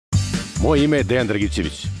Moje ime je Dejan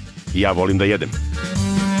Dragićević i ja volim da jedem.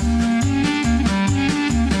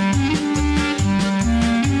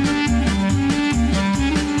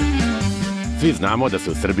 Svi znamo da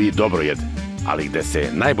se u Srbiji dobro jede, ali gde se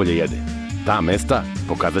najbolje jede, ta mesta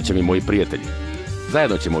pokazat će mi moji prijatelji.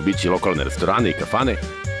 Zajedno ćemo obići lokalne restorane i kafane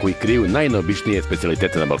koji kriju najneobičnije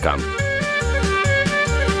specijalitete na Balkanu.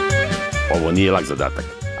 Ovo nije lak zadatak,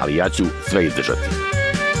 ali ja ću sve izdržati.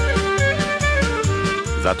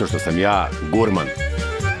 Zato što sam ja gurman.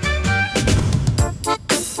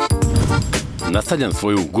 Nastavljam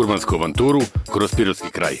svoju gurmansku avanturu kroz pirotski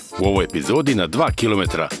kraj. U ovoj epizodi na 2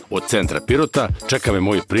 km od centra Pirota čeka me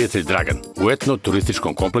moj prijatelj Dragan u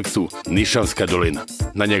etno-turističkom kompleksu Nišavska dolina.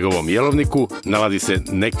 Na njegovom jelovniku nalazi se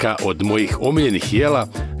neka od mojih omiljenih jela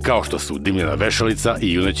kao što su dimljena vešalica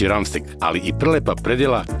i juneći ramstek, ali i prelepa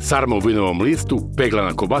predjela, sarma u vinovom listu,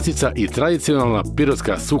 peglana kobasica i tradicionalna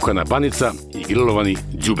pirotska suhana banica i grilovani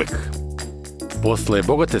đubeg. Posle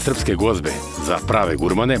bogate srpske gozbe za prave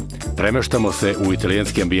gurmane, premeštamo se u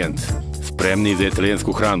italijanski ambijent, spremni za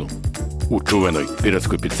italijansku hranu. U čuvenoj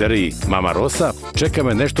pirotskoj pizzeriji Mama Rosa čeka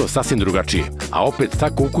me nešto sasvim drugačije, a opet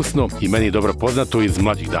tako ukusno i meni dobro poznato iz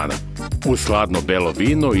mlađih dana. Uz sladno belo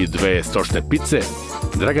vino i 2 stočne pice,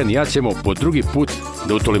 Dragan i ja ćemo po drugi put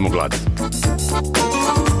da utolimo glad.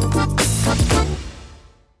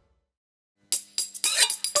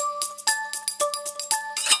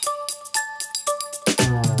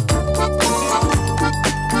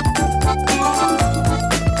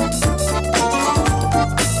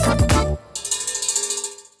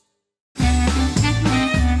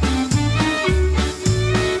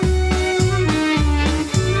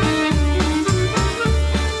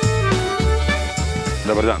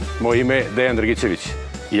 Dobar dan, moje ime je Dejan Dragićević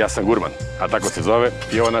i ja sam gurman, a tako se zove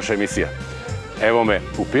i ova naša emisija. Evo me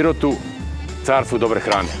u Pirotu, carstvu dobre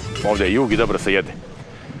hrane. Ovdje je jug i dobro se jede.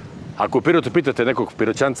 Ako u Pirotu pitate nekog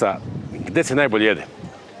piroćanca gde se najbolje jede,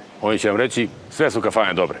 oni će vam reći sve su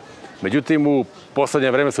kafane dobre. Međutim, u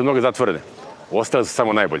poslednje vreme su mnoge zatvorene. Ostale su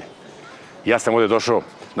samo najbolje. Ja sam ovdje došao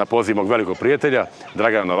na poziv mog velikog prijatelja,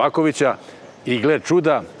 Dragana Novakovića, i gle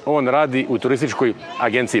čuda, on radi u turističkoj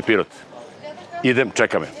agenciji Pirot. Idem,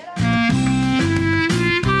 čeka me.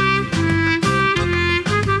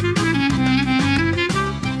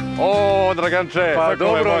 O, Draganče, pa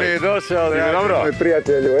dobro mi je došao, moj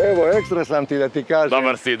prijatelju. Evo, ekstra sam ti da ti kažem.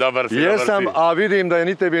 Dobar si. Jesam, a vidim da je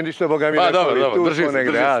ni tebi ništa, boga mi pa dobro, drži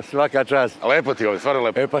se. Svaka čast. Lepo ti ovdje, stvarno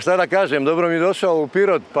lepo. Pa šta da kažem, dobro mi je došao u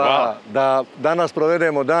Pirot, pa da danas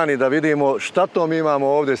provedemo dan i da vidimo šta to mi imamo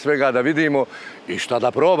ovdje svega, da vidimo i šta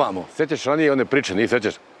da probamo. Sjećaš ranije one priče, nije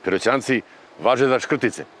sjećaš? Piroćanci važe za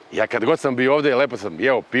škrtice. Ja kad god sam bio ovdje, lepo sam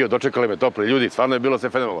jeo, pio, dočekali me topli ljudi, stvarno je bilo sve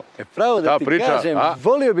fenomenalno. Pravo da ti kažem,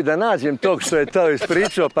 volio bi da nađem tog što je to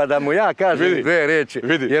ispričao, pa da mu ja kažem dve reči.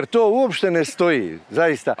 Jer to uopšte ne stoji,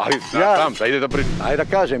 zaista. Ali znam, da ide da priča. Ajde da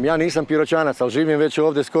kažem, ja nisam piroćanac, ali živim već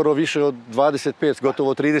ovdje skoro više od 25,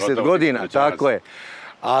 gotovo 30 godina, tako je.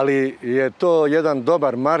 Ali je to jedan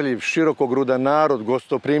dobar, marljiv, širokogrudan narod,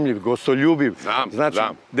 gostoprimljiv, gostoljubiv. Znači,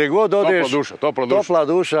 gde god odeš, topla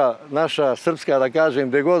duša, naša srpska, da kažem,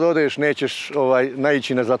 gde god odeš, nećeš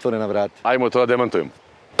naići na zatvorena vrata. Ajmo to da demantujemo.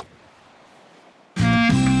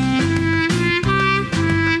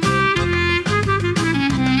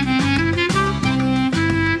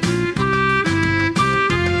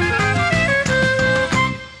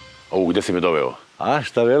 Gdje si me doveo? A,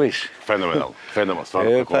 šta veliš? Fenomenalno,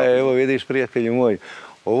 stvarno. Pa evo vidiš, prijatelju moj,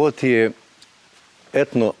 ovo ti je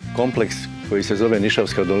etno kompleks koji se zove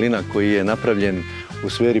Nišavska dolina, koji je napravljen u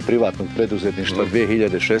sferi privatnog preduzetništva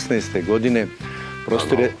 2016. godine.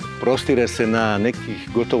 Prostire se na nekih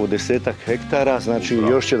gotovo 10-ak hektara, znači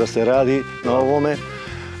još će da se radi na ovome.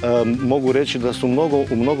 Mogu reći da su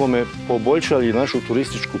u mnogome poboljšali našu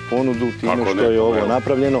turističku ponudu time što je ovo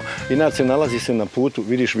napravljeno. Inače, nalazi se na putu,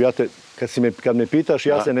 vidiš, kad me pitaš,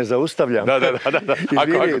 ja se ne zaustavljam.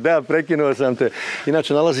 Da, prekinuo sam te.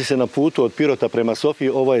 Inače, nalazi se na putu od Pirota prema Sofiji.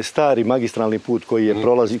 Ovo je stari magistralni put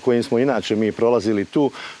kojim smo inače mi prolazili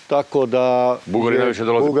tu. Tako da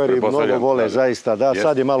Bugari mnogo vole, zaista. Da,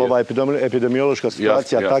 sad je malo ova epidemiološka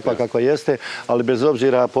situacija takva kakva jeste, ali bez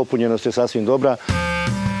obzira popunjenost je sasvim dobra.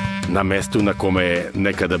 Na mestu na kome je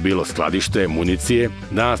nekada bilo skladište municije,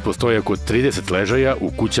 danas postoje oko 30 ležaja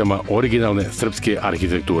u kućama originalne srpske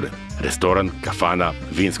arhitekture. Restoran, kafana,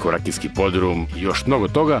 vinsko-rakijski podrum i još mnogo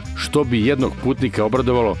toga što bi jednog putnika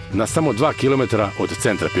obradovalo na samo 2 km od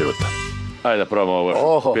centra Pirota. Ajde da probamo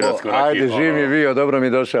ovo pirotsku rakiju. Ajde, živ mi bio, dobro mi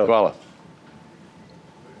došao. Hvala.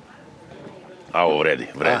 A ovo vredi,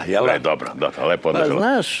 dobro, lepo održalo. Pa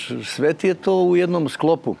znaš, sve ti je to u jednom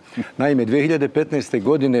sklopu. Naime, 2015.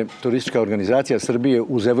 godine Turistička organizacija Srbije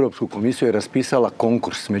uz Evropsku komisiju je raspisala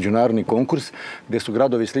konkurs, međunarodni konkurs, gdje su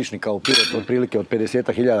gradovi slični kao Pirot, otprilike od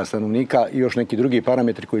 50.000 stanovnika i još neki drugi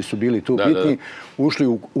parametri koji su bili tu bitni, ušli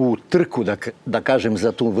u trku, da kažem,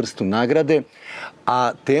 za tu vrstu nagrade.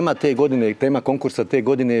 A tema konkursa te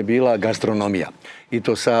godine je bila gastronomija. I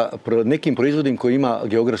to sa nekim proizvodima koji ima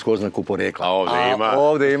geografsku oznaku porekla. A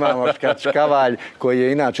ovdje imamo kačkavalj koji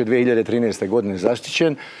je inače 2013. godine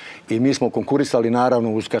zaštićen. I mi smo konkurisali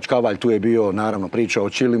naravno uz kačkavalj, tu je bio naravno priča o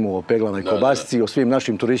čilimu, o peglanoj kobasici, o svim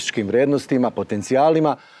našim turističkim vrednostima,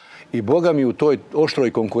 potencijalima. I boga mi u toj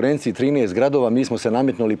oštroj konkurenciji 13 gradova mi smo se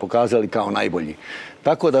nametnuli i pokazali kao najbolji.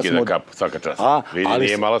 Tako da smo... Svaka čast.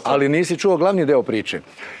 Ali nisi čuo glavni deo priče.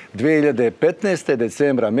 2015.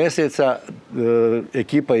 decembra mjeseca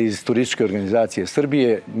ekipa iz Turističke organizacije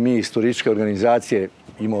Srbije, mi iz Turističke organizacije,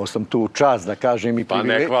 imao sam tu čast da kažem i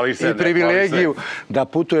privilegiju da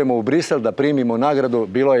putujemo u Brisel, da primimo nagradu.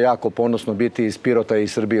 Bilo je jako ponosno biti iz Pirota i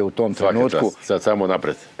Srbije u tom trenutku. Svaka čast, sad samo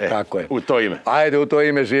napred. Tako je. U to ime. Ajde, u to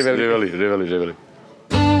ime živeli. Živeli.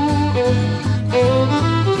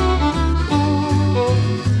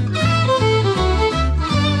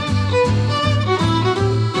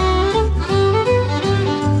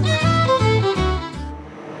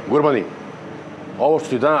 Gurmani, ovo što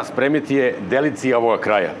ću danas spremiti je delicija ovoga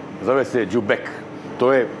kraja. Zove se đubeg.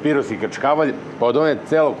 To je pirotski kačkavalj, pa od one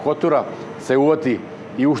celog kotura se uvati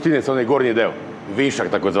i uštine se onaj gornji deo. Višak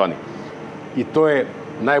takozvani. I to je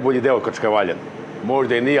najbolji deo kačkavalja.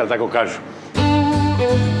 Možda i nije, ali tako kažu.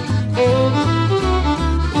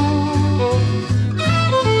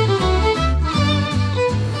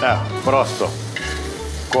 Evo, prosto.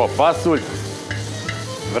 Ko pasulj,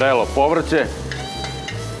 vrelo povrće,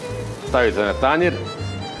 stavite na tanjir,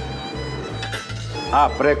 a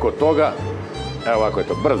preko toga, evo ovako je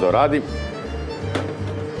to, brzo radi,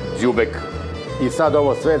 đubeg. I sad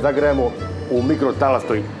ovo sve zagrejemo u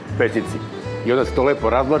mikrotalastoj pećnici. I onda se to lepo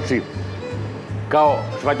razvlači kao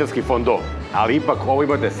švajcarski fondo. Ali ipak ovo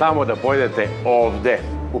imate samo da pojedete ovde,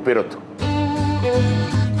 u Pirotu.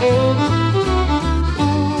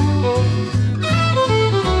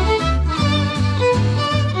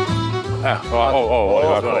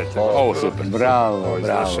 Ovo super. Bravo. Iz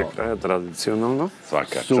našeg kraja, tradicionalno.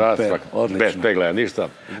 Svaka čast. Super, odlično. Bez peglana ništa.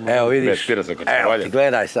 Evo vidiš, evo ti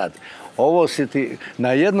gledaj sad. Ovo si ti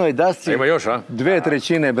na jednoj dasci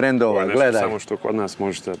 2/3 brendova, gledaj. Samo što kod nas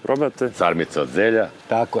možete probati. Sarmica od zelja.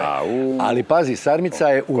 Tako je. Ali pazi, sarmica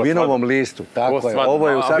je u vinovom listu. Tako je. Ovo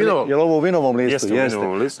je u sarmici. Je li ovo u vinovom listu? Jeste u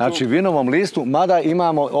vinovom listu. Znači, vinovom listu, mada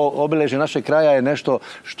imamo, obilježje našeg kraja je nešto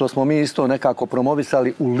što smo mi isto nekako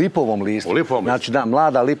promovisali u lipovom listu. U lipovom listu? Znači, da,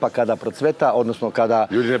 mlada lipa kada procveta, odnosno kada...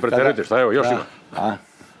 Ljudi ne preterujte, šta evo, još ima?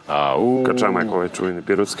 Kačamak ovaj čuveni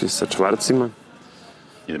pirotski sa čvarcima.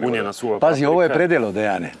 Punjena suva paprika. Pazi, ovo je predjelo,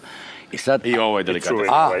 Dejane. I ovo je delikatno.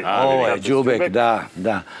 Ovo je đubeg,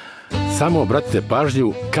 da. Samo obratite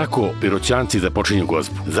pažnju kako piroćanci započinju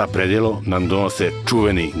gozbu. Za predjelo nam donose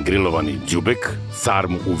čuveni grilovani đubeg,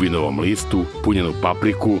 sarmu u vinovom listu, punjenu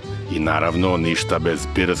papriku i naravno ništa bez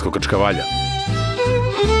pirotskog kačkavalja.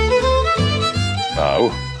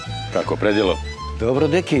 Kako predjelo. Dobro,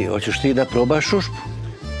 deki, hoćeš ti da probaš šušpu?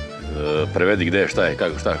 Prevedi gde je, šta je,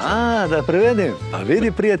 kako, šta? Da prevedem. A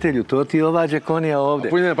vidi, prijatelju, to ti je ova džekonija ovdje.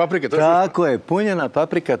 Punjena paprika, to je tako je, punjena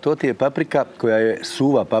paprika, to ti je paprika koja je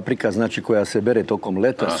suva paprika, znači koja se bere tokom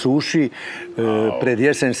leta, suši, pred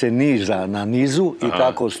jesen se niža na nizu i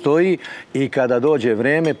tako stoji i kada dođe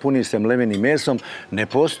vreme, puni se mlevenim mesom, ne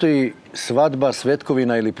postoji svadba,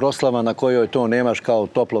 svetkovina ili proslava na kojoj to nemaš kao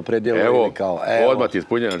toplo predjelo ili kao... Odmah ti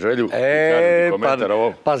ispunjena želju i kažem ti komentar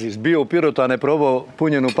ovo. Pazi, bio u Pirotu, a ne probao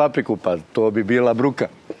punjenu papriku, pa to bi bila bruka.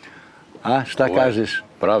 A, šta kažeš?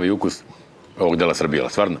 Pravi ukus ovog dela Srbije,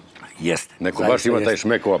 stvarno. Jeste. Neko baš ima taj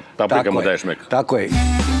šmekova, paprika mu daje šmek. Tako je.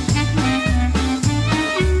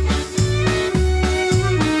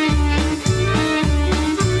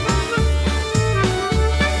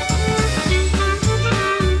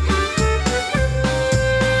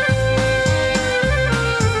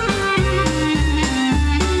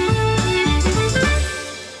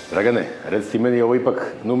 Dragane, reci ti meni je ovo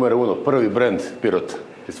ipak numero 1, prvi brend Pirota.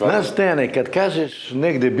 Znaš, Tejane, kad kažeš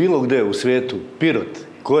negde bilo gde u svijetu Pirot,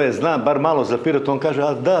 ko je zna bar malo za Pirot, on kaže,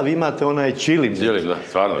 a da, vi imate onaj čilim. Čilim, da,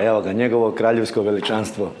 stvarno. Evo ga, njegovo kraljevsko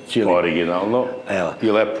veličanstvo, čilim. Originalno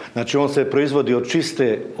i lepo. Znači, on se proizvodi od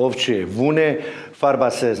čiste ovčje vune,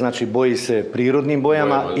 farba se, znači boji se prirodnim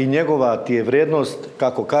bojama i njegova ti je vrednost,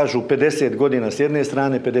 kako kažu, 50 godina s jedne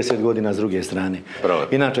strane, 50 godina s druge strane.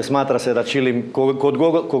 Inače, smatra se da čilim,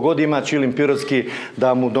 kogod ima čilim pirotski,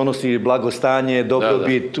 da mu donosi blagostanje,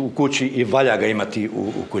 dobrobit u kući i valja ga imati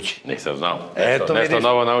u kući. Nisam znao. Nešto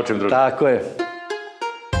novo naučim drugo. Tako je.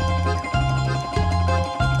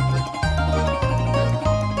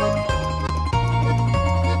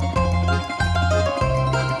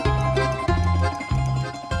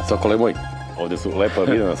 Sokole moj, ovdje su lepa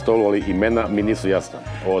vina na stolu, ali imena mi nisu jasna.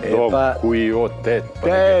 O dom, kuj, o te,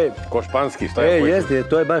 ko španski, šta je koji? Jeste,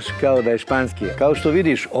 to je baš kao da je španski. Kao što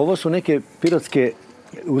vidiš, ovo su neke pirotske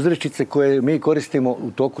uzrečice koje mi koristimo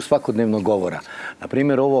u toku svakodnevnog govora.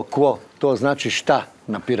 Naprimjer, ovo quo, to znači šta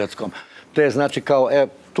na pirotskom. Te znači kao,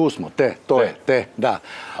 tu smo, te, to je, te, da.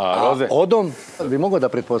 A roze? Odom, bi mogao da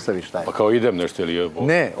pretpostaviš šta je? Pa kao idem nešto ili...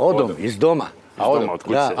 Ne, odom, iz doma. Iz doma, od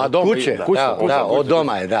kuće. Da, od kuće, da, od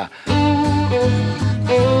doma je, da.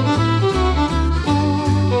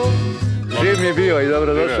 Živ mi je bio i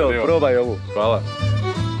dobro došao, probaj ovu. Hvala.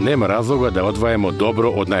 Nema razloga da odvajamo dobro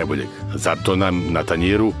od najboljeg. Zato nam na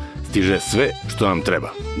tanjiru stiže sve što nam treba.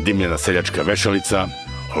 Dimljena seljačka vešalica,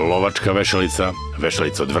 lovačka vešalica,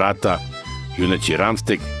 vešalica od vrata, juneći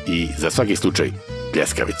ramstek i za svaki slučaj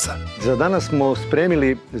pljeskavica. Za danas smo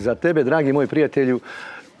spremili za tebe, dragi moj prijatelju,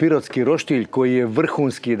 pirotski roštilj koji je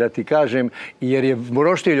vrhunski, da ti kažem, jer je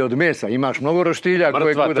roštilj od mesa. Imaš mnogo roštilja.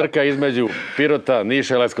 Mrtva trka između Pirota,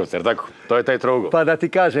 Niša i Leskovca, jer tako? To je taj trougao. Pa da ti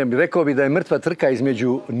kažem, rekao bi da je mrtva trka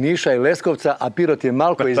između Niša i Leskovca, a Pirot je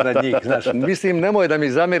malko iznad njih. Znaš, mislim, nemoj da mi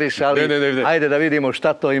zameriš, ali ajde da vidimo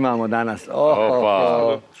šta to imamo danas.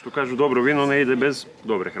 Što kažu, dobro vino ne ide bez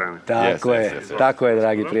dobre hrane. Tako je,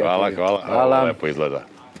 dragi prijatelji. Hvala. Lepo izgleda.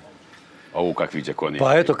 Ovu kakvi džakoni.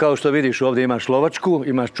 Pa eto, kao što vidiš, ovdje imaš lovačku,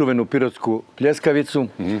 imaš čuvenu pirotsku pljeskavicu,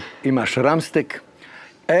 imaš ramstek.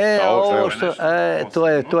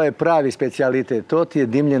 To je pravi specijalitet, to ti je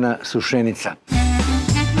dimljena sušenica.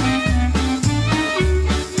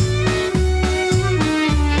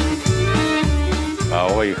 A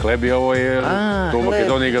ovaj hleb je, ovo je, to u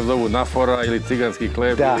Makedoniji ga zovu nafora ili ciganski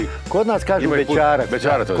hleb. Da, kod nas kažu bećarac.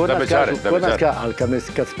 Ali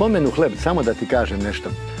kad spomenu hleb, samo da ti kažem nešto.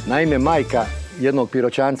 Naime, majka jednog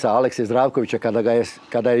piroćanca, Alekse Zdravkovića,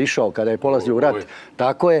 kada je išao, kada je polazio u rat,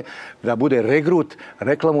 tako je, da bude regrut,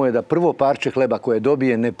 rekla mu je da prvo parče hleba koje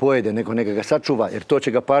dobije ne pojede, nego neka ga sačuva, jer to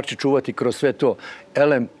će ga parče čuvati kroz sve to.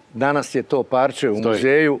 Elem, danas je to parče u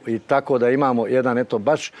muzeju i tako da imamo jedan, eto,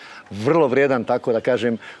 baš vrlo vrijedan, tako da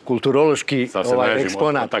kažem, kulturološki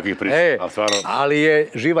eksponat. Ali je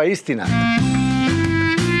živa istina.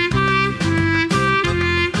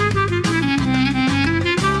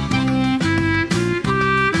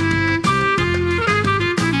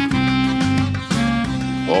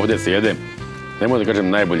 Ovdje se jede, nemoj da kažem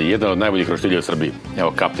najbolji, jedan od najboljih roštilja u Srbiji.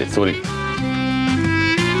 Evo kaplje, curi.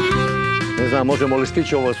 Ne znam, možemo li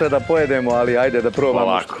stići ovo sve da pojedemo, ali ajde da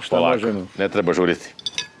probamo šta možemo. Ne treba žuriti.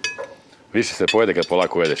 Više se pojede kad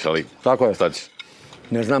polako jedeš, ali tako je. Šta ćeš?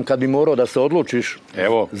 Ne znam, kad bi morao da se odlučiš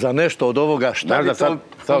za nešto od ovoga, šta bi to...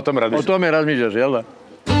 Sad o tome razmišljaš. O tome razmišljaš, jel da?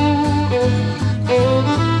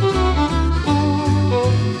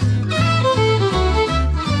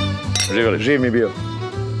 Živjeli? Živ mi bio.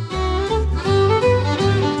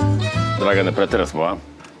 Dragane, pretera smo, a?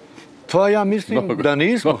 Pa ja mislim da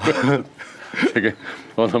nismo. Čekaj,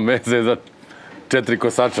 ono meze je za 4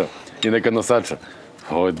 kosača i nekad nosača.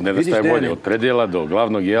 Ne da staje bolje, od predjela do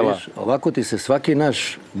glavnog jela. Ovako ti se svaki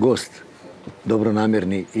naš gost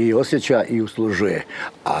dobronamjerni i osjeća i uslužuje.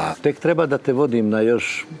 A tek treba da te vodim na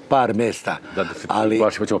još par mesta.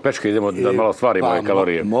 Baš ćemo peške, idemo da malo stvarimo ove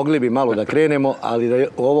kalorije. Mogli bi malo da krenemo, ali da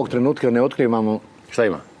ovog trenutka ne otkrivamo šta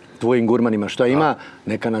ima? Tvojim gurmanima šta ima,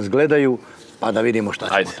 neka nas gledaju, pa da vidimo šta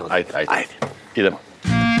ćemo to. Ajde. Idemo.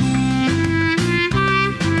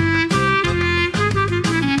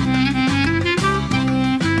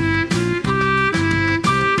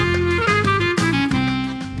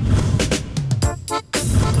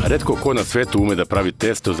 Retko ko na svetu ume da pravi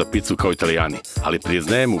testo za picu kao Italijani, ali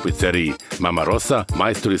priznajem u pizzeriji Mama Rosa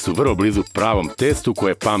majstori su vrlo blizu pravom testu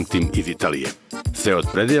koje pamtim iz Italije. Sve od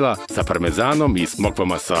predjela sa parmezanom i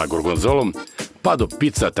smokvama sa gorgonzolom, pa do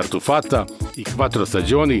pizza tartufata i quattro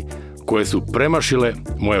stagioni koje su premašile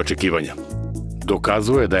moje očekivanja.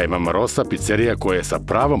 Dokazuje da je Mama Rosa pizzerija koja je sa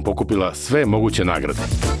pravom pokupila sve moguće nagrade.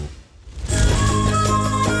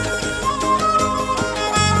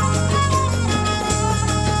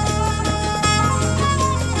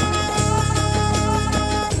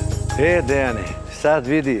 Dejane, sad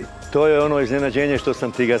vidi, to je ono iznenađenje što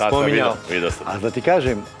sam ti ga spominjao. Vidio sam. A da ti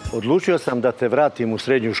kažem, odlučio sam da te vratim u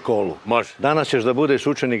srednju školu. Može. Danas ćeš da budeš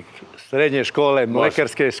učenik srednje škole,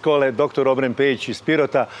 mlekarske škole, doktor Obren Pejić iz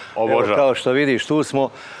Pirota. Evo, kao što vidiš, tu smo.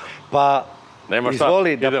 Pa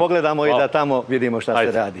izvoli da pogledamo i da tamo vidimo šta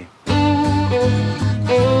se radi.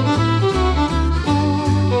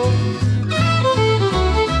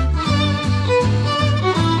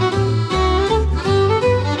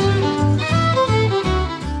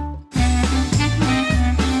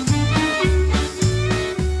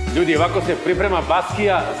 Ljudi, ovako se priprema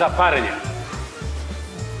baskija za parenje.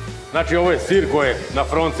 Znači, ovo je sir koji je na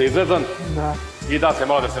fronce izvezan. Da. I da se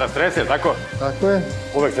malo da se rastrese, tako? Tako je.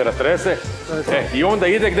 Uvek se rastrese. I onda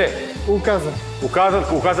ide gde? U kazan. U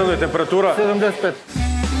kazanku, u kazanu je temperatura? 75.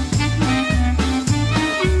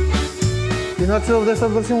 Inače, ovdje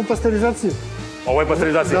sad vršimo pasterizaciju. Ovo je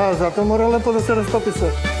pasterizacija? Da, zato mora lepo da se rastopi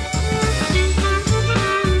sve.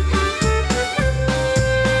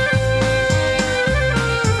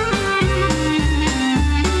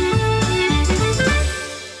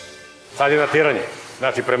 Sad je natiranje.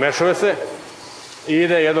 Znači, premešuje se i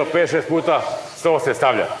ide jedno 5-6 puta, sos se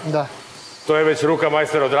stavlja. Da. To je već ruka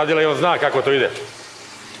majstera odradila i on zna kako to ide.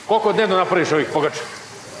 Koliko dnevno napraviš ovih pogača?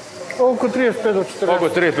 Oko 35 do 40. Oko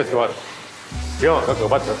 35 km. I ono, kako ga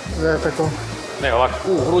baca? Ne, tako. Ne, ovako.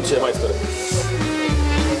 Vruće je majstore.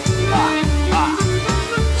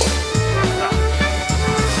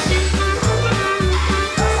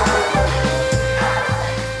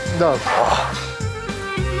 Da.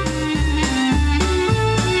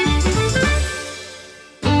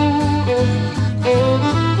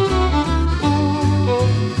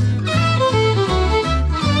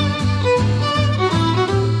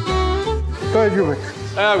 To je đubek.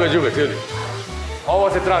 Evo ga đubek, ljudi. Ovo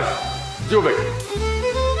se traži. Đubek.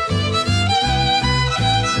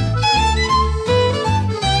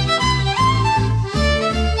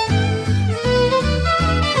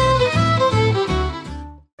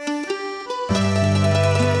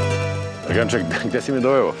 Draganče, gdje si mi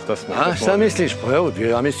doveo? Šta misliš? Pa evo,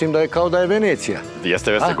 ja mislim da je kao da je Venecija.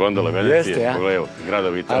 Jeste gondola Venecije. Pogledaj,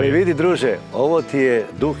 gradovi Italije. Ali vidi, druže, ovo ti je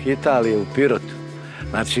duh Italije u Pirotu.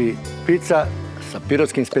 Znači, pizza sa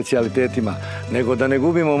pirotskim specijalitetima. Nego da ne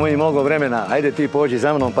gubimo mnogo vremena, ajde ti pođi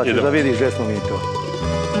za mnom pa ćeš da vidiš gdje smo mi to.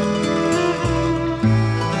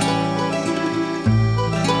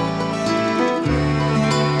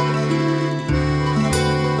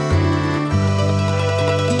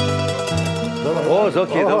 O,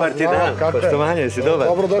 Zoki, dobar ti dan. Poštovanje, si dobar.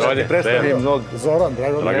 Dobro došli. Predstavim mnog. Zoran,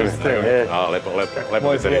 drago da jeste. Lepo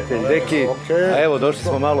moj prijatelj Deki. A evo, došli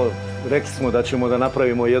smo malo, rekli smo da ćemo da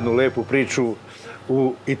napravimo jednu lepu priču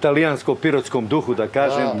u italijansko-pirotskom duhu, da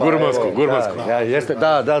kažem. Gurmansko.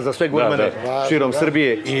 Da, za sve gurmane širom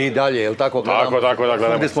Srbije i dalje, je li tako? Tako.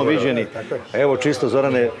 Gdje smo viđeni. Evo, čisto,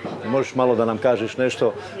 Zorane, možeš malo da nam kažeš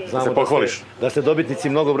nešto. Da se pohvališ. Da ste dobitnici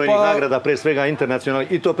mnogobrojnih nagrada, pre svega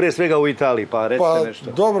internacionalnih, i to pre svega u Italiji, pa recite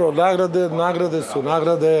nešto. Dobro,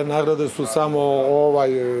 nagrade su samo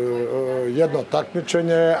jedno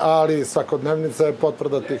takmičenje, ali svakodnevnica je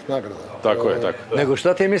potvrda tih nagrada. Tako je. Nego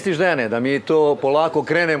šta ti misliš, Dejane, da mi to polako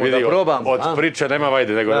krenemo, da probamo? Od priče nema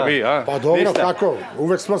vajde, nego da mi, a? Pa dobro, tako,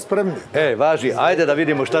 uvek smo spremni. Važi, ajde da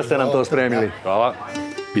vidimo šta ste nam to spremili. Hvala.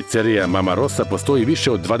 Pizzerija Mama Rosa postoji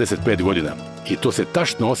više od 25 godina i to se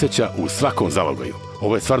tačno osjeća u svakom zalogaju.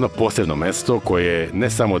 Ovo je stvarno posebno mesto koje ne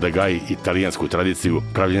samo da gaji italijansku tradiciju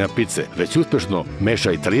pravljenja pice, već uspešno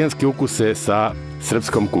meša italijanske ukuse sa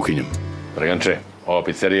srpskom kuhinjom. Draganče, ova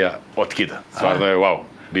pizzerija otkida. Stvarno je wow.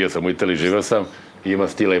 Bio sam u Italiji, živeo sam, ima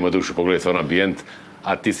stila, ima dušu, pogledaj se on ambijent,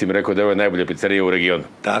 a ti si mi rekao da je ovo najbolja pizzerija u regionu.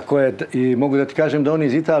 Tako je, i mogu da ti kažem da oni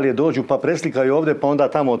iz Italije dođu pa preslikaju ovdje pa onda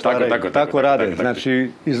tamo otvaraju. Tako rade,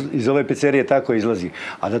 znači iz ove pizzerije tako izlazi.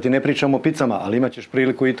 A da ti ne pričamo o pizzama, ali imat ćeš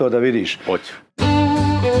priliku i to da vidiš. Hoću.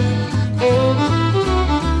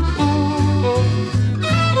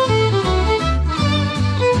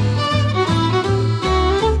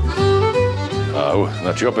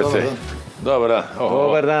 Znači opet se...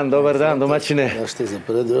 Dobar dan, domaćine. Ja što je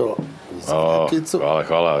zapredio za picu.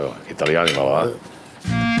 Hvala, Italijani malo.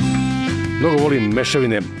 Mnogo volim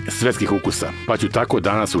mešavine svetskih ukusa, pa ću tako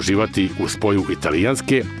danas uživati u spoju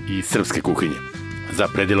italijanske i srpske kuhinje. Za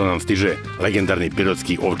predjelo nam stiže legendarni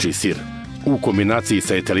pirotski ovčji sir, u kombinaciji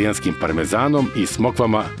sa italijanskim parmezanom i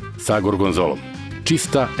smokvama sa gorgonzolom.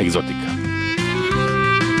 Čista egzotika.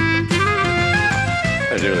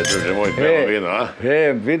 Živjeli, moj prema vino, a?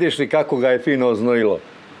 Vidiš li kako ga je fino oznojilo?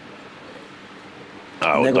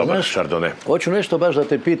 Dobar šardone. Hoću nešto baš da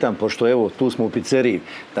te pitam, pošto evo, tu smo u pizzeriji.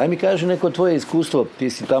 Daj mi kaži neko tvoje iskustvo, ti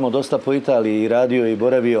si tamo dosta po Italiji i radio i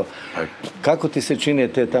boravio. Kako ti se čine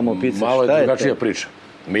te tamo pice? Malo je drugačija priča.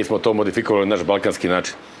 Mi smo to modifikovali na naš balkanski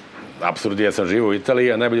način. apsurd, ja sam živo u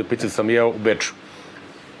Italiji, a najbolju picu sam jeo u Beču.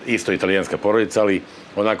 Isto italijanska porodica, ali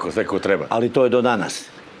onako sve kako treba. Ali to je do danas.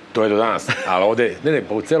 To je do danas, ali ovde, ne,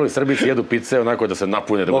 pa u celoj Srbiji se jedu pice onako da se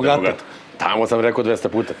napune, da bude bogato. Tamo sam rekao 200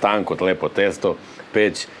 puta, tanko, lepo testo,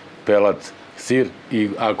 peć, pelat, sir i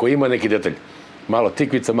ako ima neki detalj, malo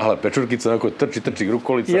tikvica, mala pečurkica, onako trči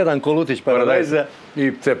grukolica. Jedan kolutić paradajza.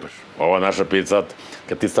 I cepaš. Ova naša pizza,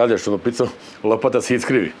 kad ti stavljaš onu picu, lopata se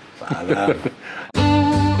iskrivi. Pa da.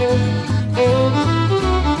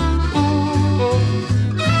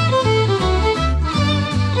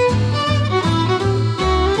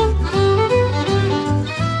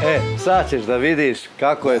 Sad ćeš da vidiš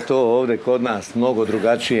kako je to ovde kod nas mnogo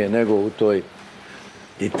drugačije nego u toj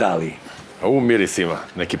Italiji. U mirisima,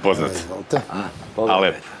 neki poznat. Izvolite.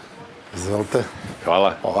 Ale. Izvolite.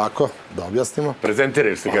 Hvala. Ovako, da objasnimo.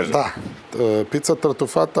 Prezentiraš, se kaže. Da. Pizza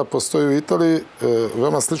tartufata postoji u Italiji,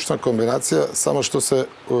 veoma slična kombinacija, samo što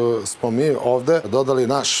smo mi ovde dodali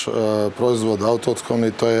naš proizvod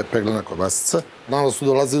autohtoni, to je peglana kobasica. Nama su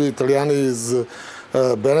dolazili Italijani iz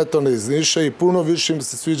Benetona, iz Niša i puno više im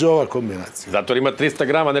se sviđa ova kombinacija. Zato ima 300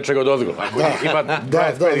 grama nečega od ozgo. Ako ima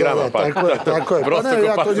 25 grama, pa tako je. Pa ne,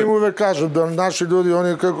 ja to njim uvek kažem, da naši ljudi,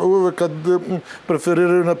 oni uvek kad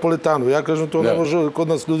preferiraju napolitanu, ja kažem to ne može, kod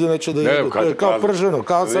nas ljudi neće da jedu. To je kao prženo,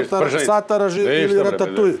 kao sataraž ili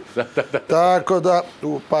ratatuj. Tako da,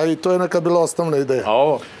 pa i to je nekad bila osnovna ideja. A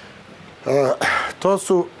ovo? To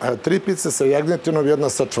su 3 pice sa jagnjetinom, jedna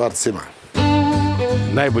sa čvarcima.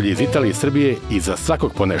 Najbolji iz Italije i Srbije i za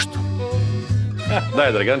svakog po nešto.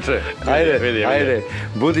 Daj, Draganče. Ajde.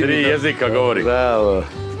 3 jezika govori. Bravo.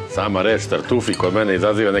 Sama reč tartufi kod mene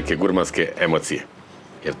izaziva neke gurmanske emocije.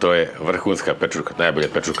 Jer to je vrhunska pečurka, najbolja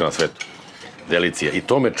pečurka na svetu. Delicija. I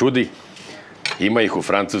to me čudi. Ima ih u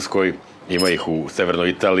Francuskoj, ima ih u severnoj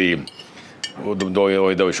Italiji,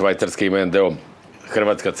 do Švajcarske ima jedan deo,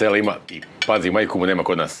 Hrvatska cela ima. I pazi, majku mu nema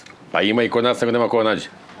kod nas. Pa ima i kod nas, nego nema ko nađe.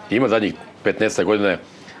 Ima zadnjih 15 godina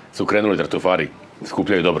su krenuli tartufari,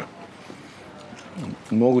 skupljaju dobro.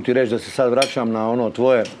 Mogu ti reći da se sad vraćam na ono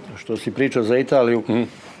tvoje što si pričao za Italiju.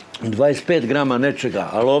 25 grama nečega,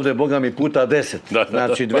 ali ovde, boga mi, puta 10.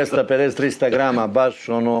 Znači 250-300 grama, baš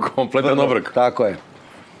ono... Kompletan obrok. Tako je.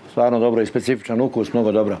 Stvarno dobro i specifičan ukus,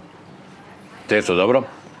 mnogo dobro. Testo dobro.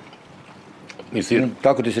 I sir.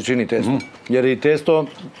 Kako ti se čini testo? Jer i testo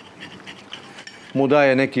mu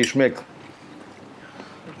daje neki šmek.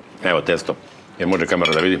 Evo testo, jer može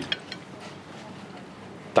kamera da vidi.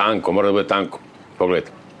 Tanko, mora da bude tanko.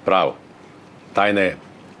 Pogledajte, pravo. Tajna je,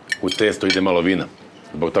 u testo ide malo vina.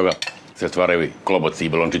 Zbog toga se stvaraju i kloboci i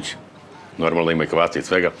balončići. Normalno ima i kvasca i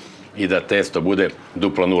svega. I da testo bude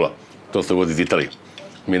dupla nula. To se uvozi iz Italije.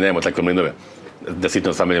 Mi nemamo takve mlinove da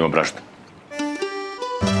sitno sameljamo brašno.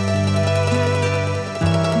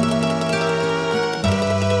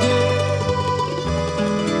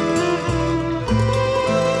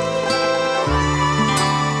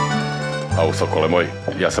 A u Sokole moj,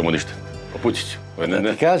 ja sam uništen. Opućić.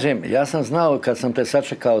 Da ti kažem, ja sam znao kad sam te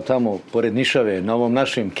sačekao tamo pored Nišave, na ovom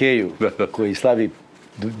našem keju, koji slavi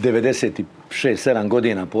 96-7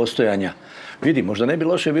 godina postojanja. Vidi, možda ne bi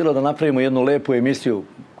loše bilo da napravimo jednu lepu emisiju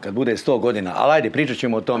kad bude 100 godina, ali ajde, pričat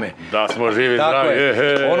ćemo o tome. Da smo živi, zdravi.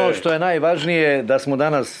 Ono što je najvažnije, da smo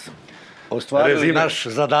danas ostvarili naš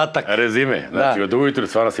zadatak. Rezime. Znači, od ujutru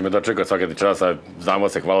stvarno si me dočekao svaka časa, znamo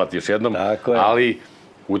se, hvala ti još jednom, ali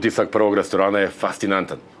utisak prvog restorana je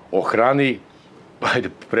fascinantan. O hrani, ajde,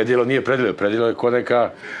 predjelo nije predjelo, predjelo je ko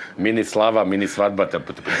neka mini slava, mini svadba,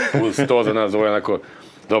 uz to za nas zove onako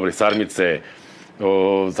dobri sarmice,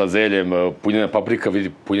 sa zeljem, punjena paprika,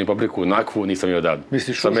 vidi, punjenu papriku, nakvu, nisam joj odavno.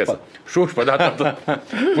 Misliš šušpa? Šušpa, da,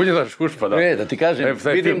 punjena šušpa, da. Da ti kažem,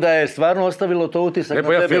 vidim da je stvarno ostavilo to utisak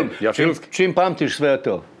na tebe. Ja filmski. Čim pamtiš sve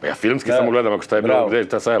to? Pa ja filmski samo gledam ako šta je bilo, gde je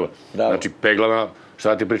ta sajla. Znači, Peglana,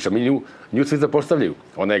 šta ti pričam, mi nju svi zapostavljaju.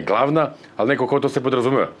 Ona je glavna, ali neko ko to se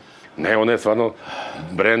podrazumeva. Ne, ona je stvarno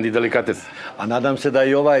brend i delikates. A nadam se da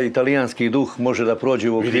i ovaj italijanski duh može da prođe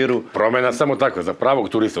u okviru... Promena samo takva, za pravog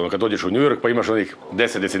turista. Ono kad dođeš u New York pa imaš onih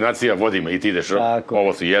 10 destinacija, vodi me i ti ideš.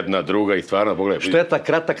 Ovo su jedna, druga i stvarno, pogledaj. Šteta,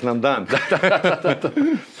 kratak nam dan.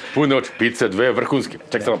 Pune oči, pice, 2 vrhunske.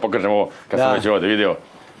 Ček samo pokažem ovo, kad sam već ovdje video.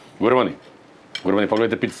 Gurmani,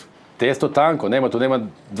 pogledajte picu. Testo tanko, nema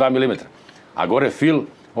 2 mm. A gore fil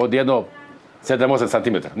od jedno 7-8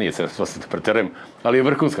 cm, nije se preterujem, ali je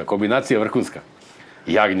vrhunska, kombinacija je vrhunska.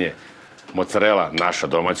 Jagnje, mozzarella, naša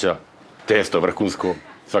domaća, testo vrhunsko,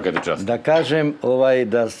 svaka ti čast. Da kažem,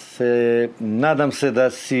 nadam se da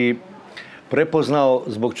si prepoznao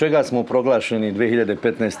zbog čega smo proglašeni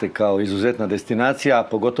 2015. kao izuzetna destinacija,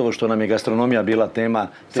 pogotovo što nam je gastronomija bila tema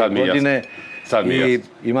te godine. I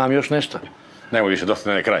imam još nešto. Nemo više,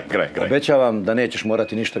 dosta, ne, kraj. Obećavam da nećeš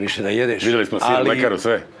morati ništa više da jedeš. Vidjeli smo sir, mlekaru,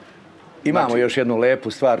 sve. Imamo još jednu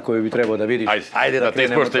lepu stvar koju bi trebao da vidiš. Ajde da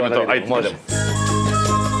krenemo to da vidimo. Možemo.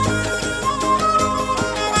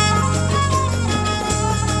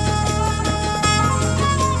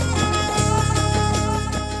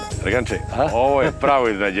 Draganče, ovo je pravo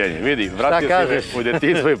iznenađenje. Vidi, vratio si me u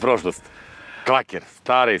djetinjstvo i prošlost. Klaker,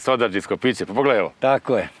 stari sodađijsko piće, pa pogledaj ovo.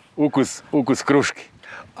 Tako je. Ukus kruški.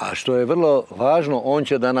 A što je vrlo važno, on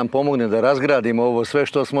će da nam pomogne da razgradimo ovo sve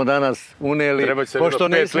što smo danas uneli. Pošto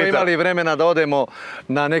nismo imali vremena da odemo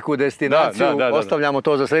na neku destinaciju, ostavljamo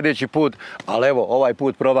to za sljedeći put, ali evo, ovaj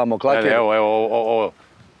put probamo klaker. Evo,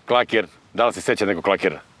 klaker, da li se sjeća nekog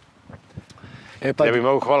klakera? Ne bi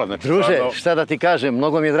mogu hvala. Druže, šta da ti kažem,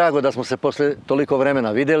 mnogo mi je drago da smo se posle toliko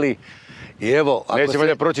vremena vidjeli. Neće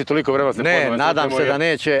valjda proći toliko vremena? Ne, nadam se da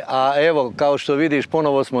neće, a evo, kao što vidiš,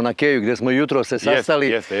 ponovo smo na Keju gdje smo jutro se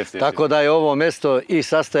sastali, tako da je ovo mjesto i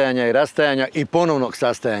sastajanja i rastajanja i ponovnog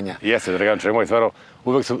sastajanja. Jeste, Draganče, moj, stvarno,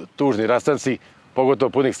 uvek su tužni rastanci, pogotovo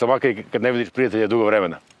punih stomaka i kad ne vidiš prijatelja dugo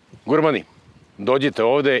vremena. Gurmani, dođite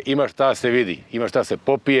ovdje, ima šta se vidi, ima šta se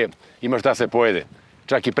popije, ima šta se pojede,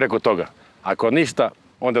 čak i preko toga. Ako ništa,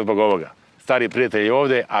 onda zbog ovoga. Stari prijatelji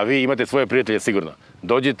ovdje, a vi imate svoje prijatelje sigurno.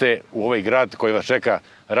 Dođite u ovaj grad koji vas čeka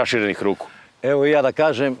raširenih ruku. Evo i ja da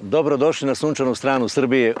kažem, dobrodošli na sunčanu stranu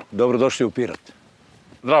Srbije, dobrodošli u Pirot.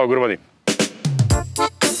 Zdravo, Gurmani.